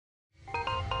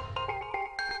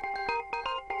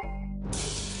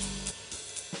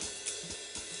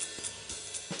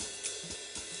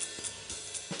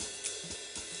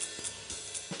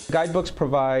Guidebooks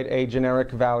provide a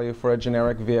generic value for a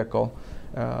generic vehicle.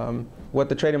 What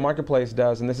the trade-in marketplace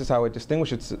does, and this is how it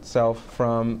distinguishes itself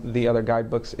from the other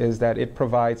guidebooks, is that it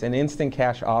provides an instant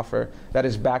cash offer that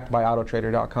is backed by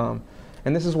Autotrader.com.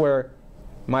 And this is where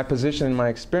my position and my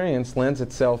experience lends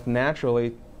itself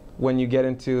naturally when you get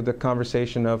into the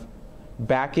conversation of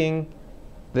backing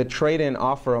the trade-in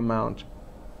offer amount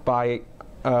by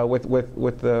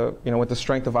with the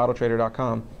strength of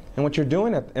Autotrader.com. And what you're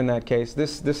doing in that case,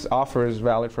 this offer is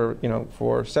valid for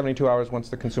for 72 hours once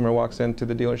the consumer walks into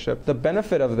the dealership. The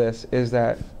benefit of this is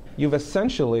that you've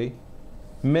essentially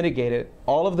mitigated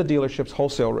all of the dealership's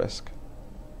wholesale risk.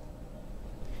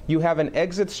 You have an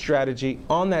exit strategy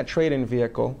on that trade-in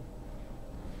vehicle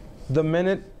the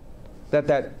minute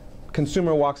that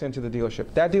consumer walks into the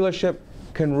dealership. That dealership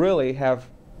can really have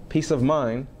peace of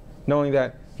mind knowing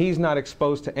that he's not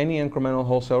exposed to any incremental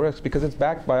wholesale risk because it's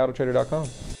backed by Autotrader.com.